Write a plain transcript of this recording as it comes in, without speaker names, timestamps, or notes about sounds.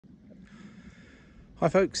Hi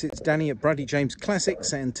folks, it's Danny at Bradley James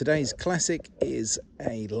Classics, and today's classic is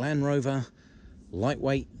a Land Rover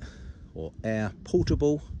lightweight or air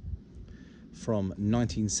portable from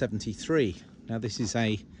 1973. Now this is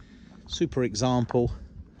a super example.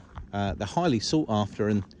 They're highly sought after,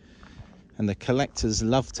 and the collectors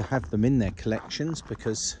love to have them in their collections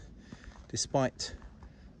because despite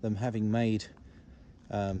them having made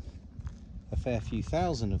a fair few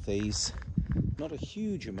thousand of these, not a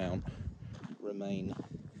huge amount remain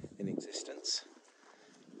in existence,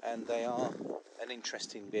 and they are an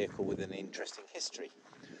interesting vehicle with an interesting history.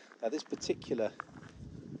 Now this particular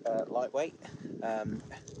lightweight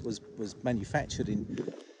was manufactured in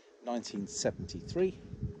 1973.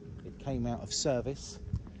 It came out of service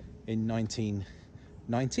in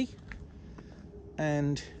 1990,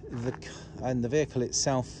 and the vehicle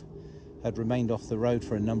itself had remained off the road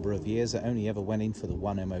for a number of years. It only ever went in for the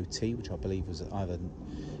one MOT, which I believe was either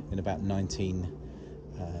in about 2019,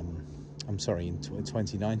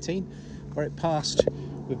 where it passed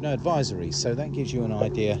with no advisories. So that gives you an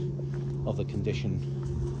idea of the condition,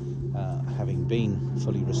 having been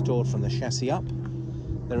fully restored from the chassis up.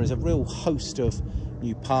 There is a real host of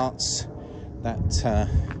new parts that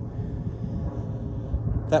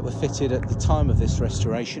were fitted at the time of this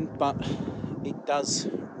restoration, but it does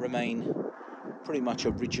remain pretty much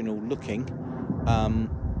original looking.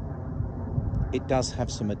 It does have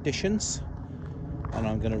some additions, and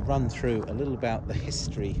I'm going to run through a little about the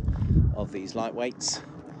history of these lightweights,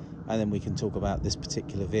 and then we can talk about this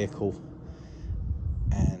particular vehicle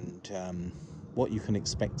and what you can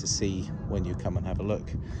expect to see when you come and have a look.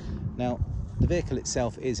 Now the vehicle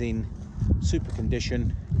itself is in super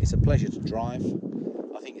condition. It's a pleasure to drive.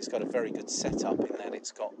 I think it's got a very good setup in that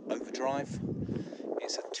it's got overdrive.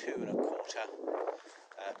 It's a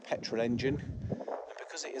 2.25 petrol engine, and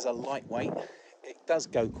because it is a lightweight, it does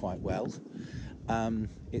go quite well.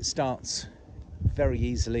 It starts very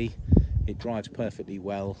easily, it drives perfectly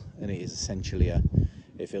well, and it is essentially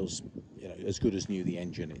it feels, you know, as good as new. The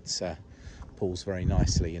engine, it's pulls very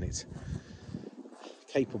nicely, and it's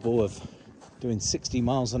capable of doing 60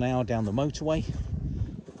 miles an hour down the motorway.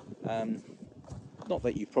 Not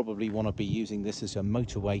that you probably want to be using this as a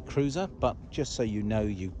motorway cruiser, but just so you know,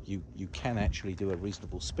 you can actually do a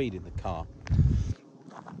reasonable speed in the car.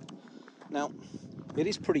 Now it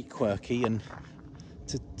is pretty quirky, and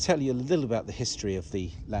to tell you a little about the history of the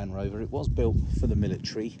Land Rover, it was built for the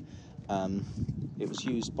military. It was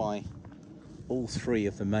used by all three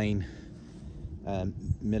of the main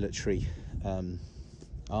military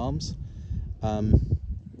arms, and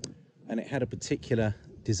it had a particular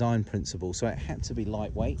design principle. So it had to be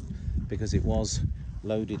lightweight because it was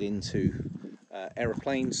loaded into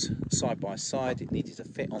aeroplanes side by side. It needed to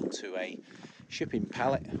fit onto a shipping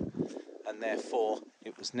pallet, and therefore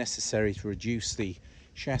it was necessary to reduce the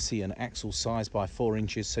chassis and axle size by 4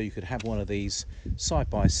 inches, so you could have one of these side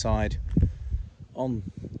by side on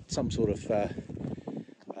some sort of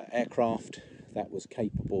aircraft that was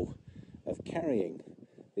capable of carrying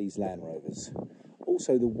these Land Rovers.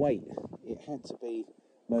 Also the weight, it had to be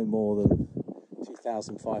no more than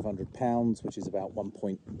 2,500 pounds, which is about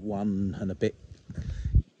 1.1 and a bit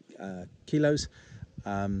kilos,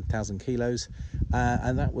 1,000 kilos,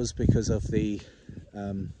 and that was because of the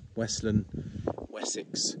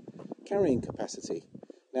Wessex carrying capacity.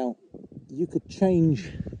 Now you could change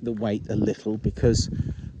the weight a little, because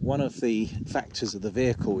one of the factors of the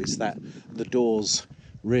vehicle is that the doors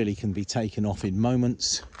really can be taken off in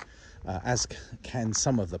moments, as can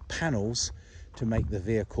some of the panels, to make the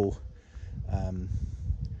vehicle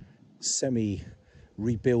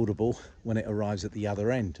semi-rebuildable when it arrives at the other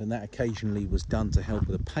end, and that occasionally was done to help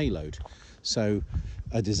with the payload. So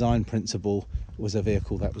a design principle was a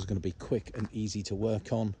vehicle that was going to be quick and easy to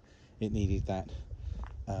work on. It needed that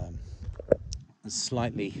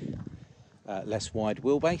slightly less wide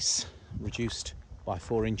wheelbase, reduced by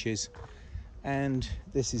 4 inches, and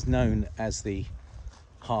this is known as the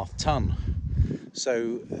half-ton.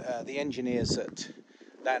 So the engineers at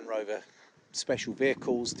Land Rover Special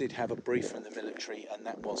Vehicles did have a brief from the military, and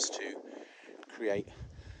that was to create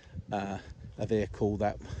a vehicle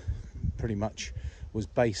that pretty much was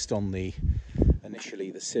based on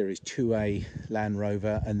initially the Series 2A Land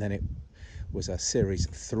Rover, and then it was a Series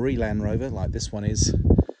 3 Land Rover like this one is,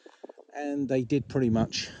 and they did pretty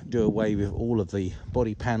much do away with all of the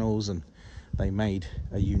body panels, and they made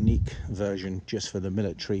a unique version just for the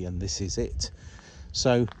military, and this is it.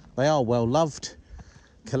 So they are well loved,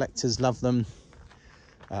 collectors love them.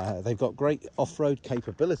 They've got great off-road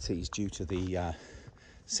capabilities due to the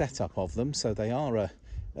setup of them, so they are a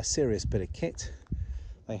serious bit of kit.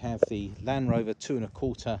 They have the Land Rover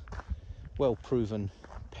 2.25 well-proven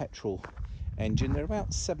petrol engine. They're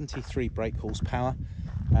about 73 brake horsepower,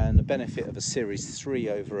 and the benefit of a Series 3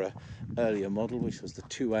 over a earlier model, which was the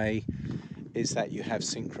 2A, is that you have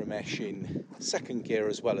synchromesh in second gear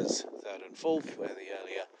as well as third and fourth, where the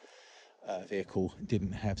earlier vehicle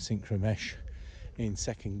didn't have synchromesh in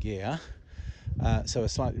second gear. So a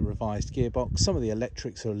slightly revised gearbox. Some of the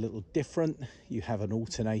electrics are a little different. You have an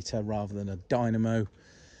alternator rather than a dynamo.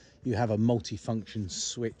 You have a multi-function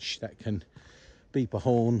switch that can beep a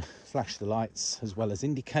horn, flash the lights, as well as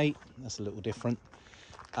indicate. That's a little different.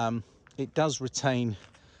 It does retain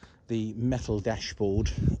the metal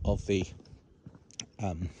dashboard of the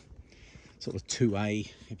sort of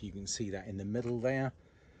 2A, if you can see that in the middle there.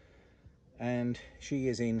 And she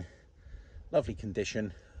is in lovely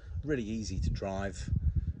condition, really easy to drive,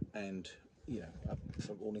 and you know,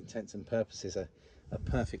 for all intents and purposes, a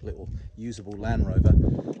perfect little usable Land Rover.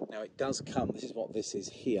 Now it does come, this is what this is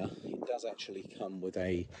here, it does actually come with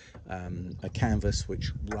a canvas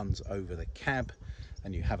which runs over the cab,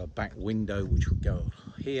 and you have a back window which will go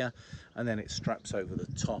here, and then it straps over the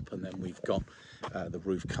top, and then we've got the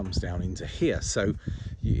roof comes down into here. So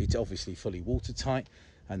it's obviously fully watertight,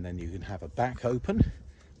 and then you can have a back open.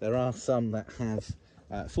 There are some that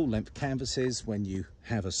have full length canvases when you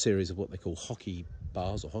have a series of what they call hockey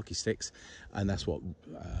bars or hockey sticks, and that's what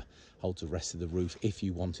holds the rest of the roof if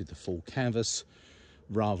you wanted the full canvas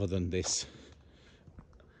rather than this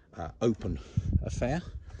open affair.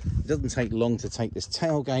 It doesn't take long to take this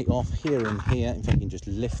tailgate off here and here. In fact, you can just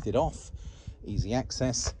lift it off, easy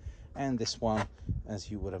access. And this one, as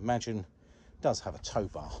you would imagine, does have a tow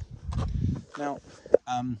bar. Now,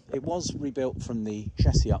 it was rebuilt from the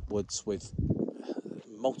chassis upwards with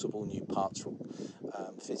multiple new parts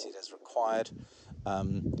fitted as required.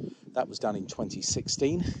 That was done in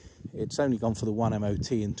 2016. It's only gone for the one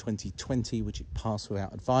MOT in 2020, which it passed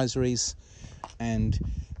without advisories, and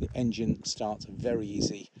the engine starts very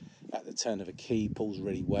easy at the turn of a key, pulls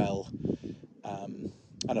really well, and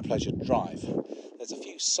a pleasure to drive. There's a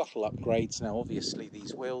few subtle upgrades. Now obviously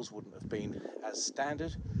these wheels wouldn't have been as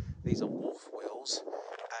standard. These are Wolf wheels,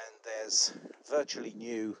 and there's virtually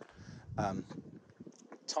new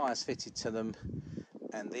tyres fitted to them,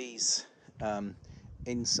 and these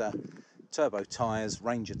INSA turbo tyres,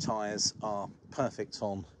 Ranger tyres, are perfect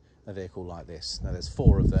on a vehicle like this. Now there's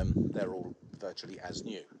 4 of them, they're all virtually as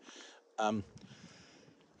new.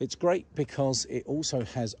 It's great because it also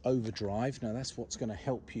has overdrive. Now that's what's going to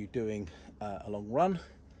help you doing a long run.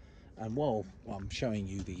 And while I'm showing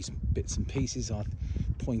you these bits and pieces, I'll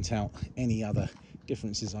point out any other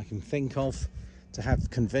differences I can think of. To have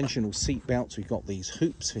conventional seat belts, we've got these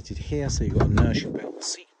hoops fitted here, so you've got inertia belt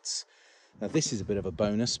seats. Now this is a bit of a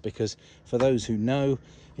bonus, because for those who know,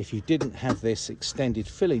 if you didn't have this extended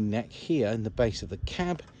filling neck here in the base of the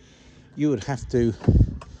cab, you would have to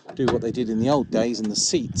do what they did in the old days, and the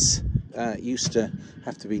seats used to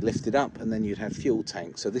have to be lifted up, and then you'd have fuel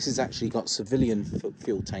tanks. So this has actually got civilian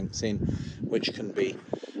fuel tanks in, which can be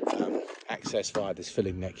accessed via this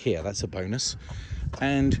filling neck here. That's a bonus.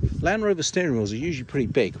 And Land Rover steering wheels are usually pretty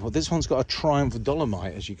big. Well, this one's got a Triumph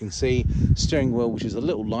Dolomite, as you can see, steering wheel which is a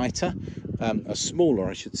little lighter, a smaller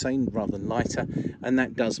I should say, rather than lighter, and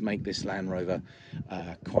that does make this Land Rover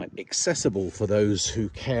quite accessible for those who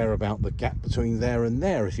care about the gap between there and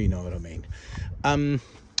there, if you know what I mean.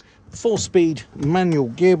 4-speed manual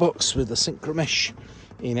gearbox with the synchromesh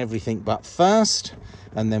in everything but first,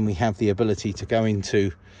 and then we have the ability to go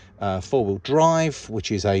into 4-wheel drive, which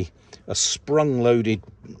is a sprung loaded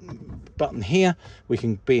button here. We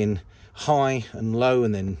can be in high and low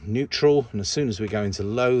and then neutral, and as soon as we go into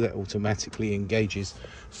low, that automatically engages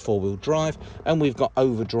 4-wheel drive, and we've got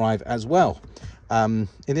overdrive as well. In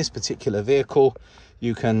this particular vehicle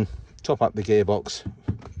you can top up the gearbox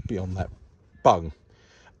beyond that. Bung.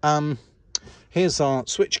 Here's our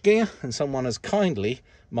switch gear, and someone has kindly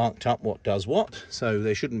marked up what does what, so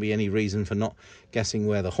there shouldn't be any reason for not guessing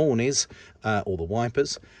where the horn is or the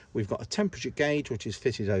wipers. We've got a temperature gauge which is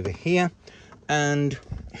fitted over here, and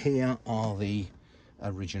here are the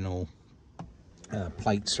original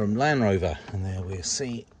plates from Land Rover, and there we'll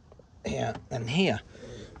see here and here,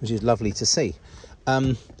 which is lovely to see.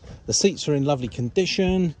 The seats are in lovely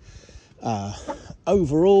condition.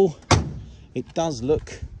 Overall it does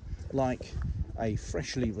look like a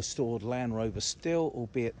freshly restored Land Rover still,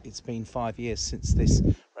 albeit it's been 5 years since this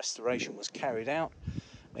restoration was carried out.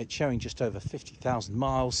 It's showing just over 50,000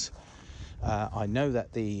 miles. I know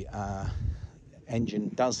that the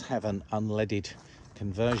engine does have an unleaded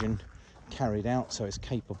conversion carried out, so it's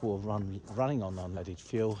capable of running on unleaded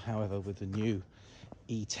fuel. However, with the new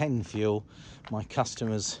E10 fuel, my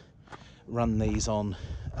customers run these on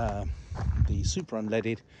the super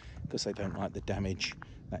unleaded because they don't like the damage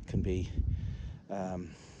that can be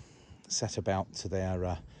set about to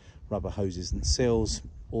their rubber hoses and seals,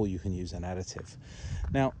 or you can use an additive.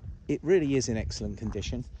 Now, it really is in excellent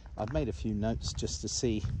condition. I've made a few notes just to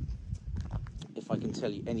see if I can tell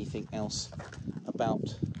you anything else about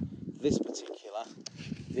this particular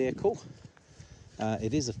vehicle.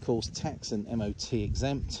 It is, of course, tax and MOT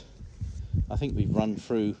exempt. I think we've run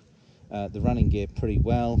through the running gear pretty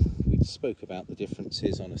well. We spoke about the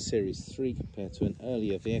differences on a Series 3 compared to an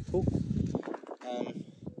earlier vehicle.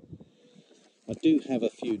 I do have a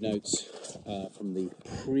few notes from the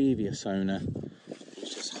previous owner,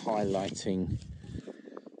 who's just highlighting.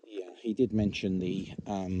 Yeah, he did mention the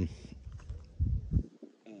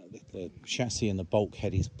chassis and the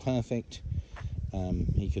bulkhead is perfect.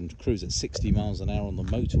 He can cruise at 60 miles an hour on the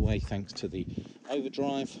motorway thanks to the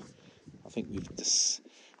overdrive. I think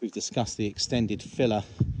we've discussed the extended filler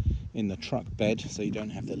in the truck bed, so you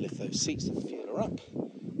don't have to lift those seats and fuel her up.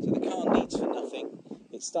 So the car needs for nothing.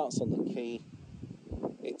 It starts on the key.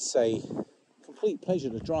 It's a complete pleasure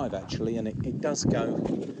to drive, actually, and it does go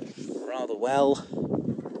rather well.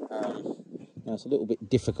 Now it's a little bit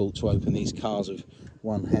difficult to open these cars with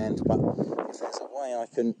one hand, but if there's a way I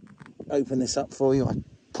can open this up for you, I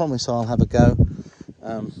promise I'll have a go.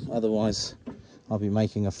 Otherwise, I'll be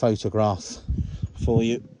making a photograph for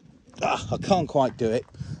you. I can't quite do it,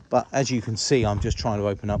 but as you can see, I'm just trying to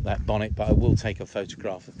open up that bonnet, but I will take a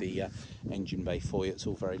photograph of the engine bay for you. It's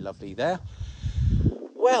all very lovely there.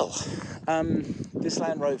 Well, this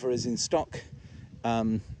Land Rover is in stock.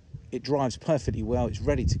 It drives perfectly well. It's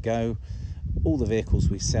ready to go. All the vehicles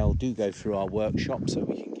we sell do go through our workshop, so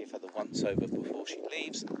we can give her the once over before she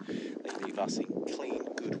leaves. They leave us in clean,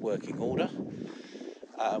 good working order.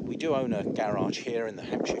 We do own a garage here in the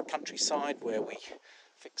Hampshire countryside where we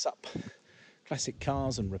fix up classic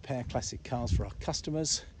cars and repair classic cars for our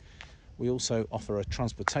customers. We also offer a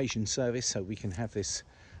transportation service, so we can have this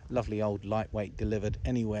lovely old lightweight delivered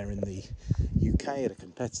anywhere in the UK at a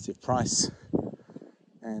competitive price.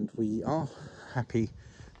 And we are happy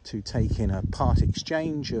to take in a part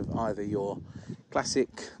exchange of either your classic,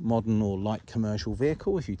 modern or light commercial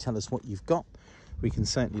vehicle. If you tell us what you've got, we can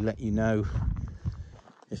certainly let you know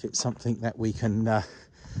if it's something that we can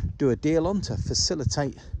do a deal on to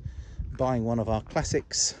facilitate buying one of our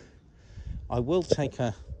classics. I will take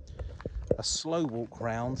a slow walk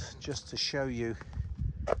round just to show you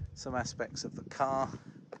some aspects of the car,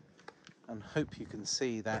 and hope you can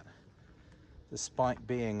see that despite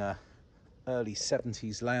being a early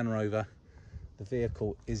 70s Land Rover, the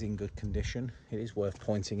vehicle is in good condition. It is worth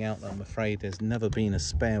pointing out that I'm afraid there's never been a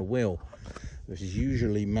spare wheel, which is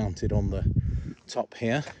usually mounted on the top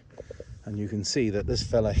here, and you can see that this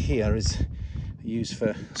fella here is used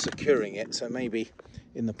for securing it, so maybe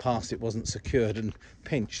in the past it wasn't secured and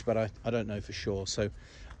pinched, but I don't know for sure, so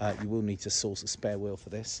you will need to source a spare wheel for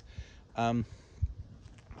this.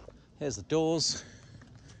 Here's the doors.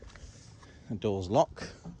 The doors lock,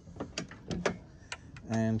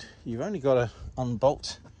 and you've only got to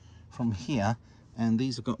unbolt from here, and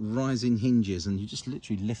these have got rising hinges, and you just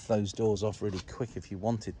literally lift those doors off really quick if you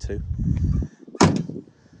wanted to.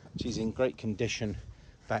 She's in great condition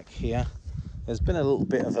back here. There's been a little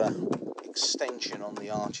bit of a extension on the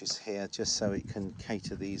arches here just so it can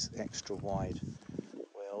cater these extra wide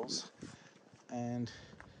wheels. And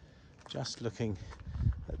just looking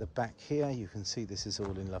at the back here, you can see this is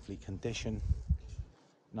all in lovely condition,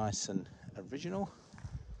 nice and original.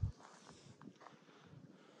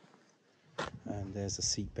 And there's the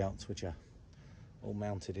seat belts, which are all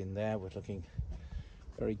mounted in there. We're looking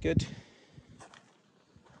very good.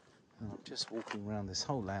 And I'm just walking around this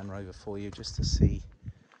whole Land Rover for you just to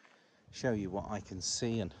show you what I can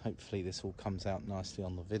see, and hopefully this all comes out nicely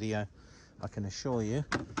on the video. I can assure you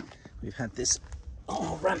we've had this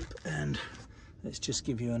ramp, and let's just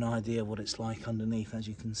give you an idea what it's like underneath. As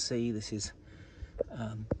you can see, this is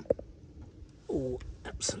all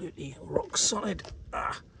absolutely rock solid.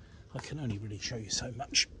 I can only really show you so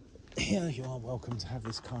much here. You are welcome to have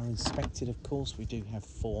this car inspected, of course. We do have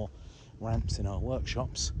 4 ramps in our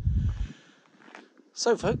workshops.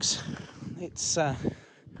 So folks, it's a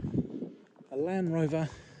Land Rover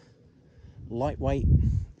lightweight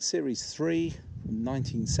Series 3 from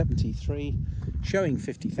 1973, showing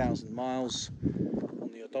 50,000 miles on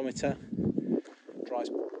the odometer. Drives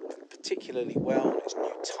particularly well on its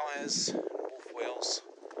new tyres, Wolf wheels,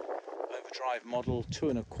 overdrive model,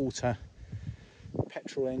 2.25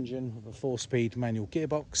 petrol engine with a 4-speed manual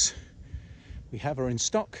gearbox. We have her in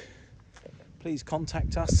stock. please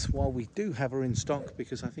contact us while we do have her in stock,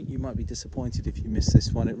 because I think you might be disappointed if you miss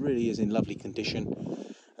this one. It really is in lovely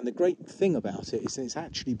condition, and the great thing about it is that it's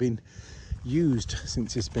actually been used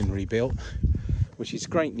since it's been rebuilt, which is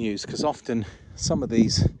great news, because often some of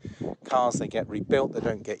these cars, they get rebuilt, they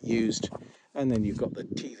don't get used, and then you've got the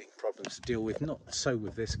teething problems to deal with. Not so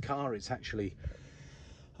with this car. It's actually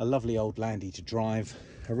a lovely old landy to drive,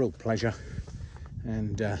 a real pleasure,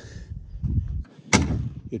 and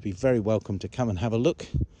you'd be very welcome to come and have a look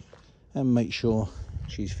and make sure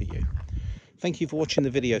she's for you. Thank you for watching the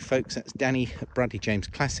video, folks. That's Danny at Bradley James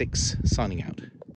Classics signing out.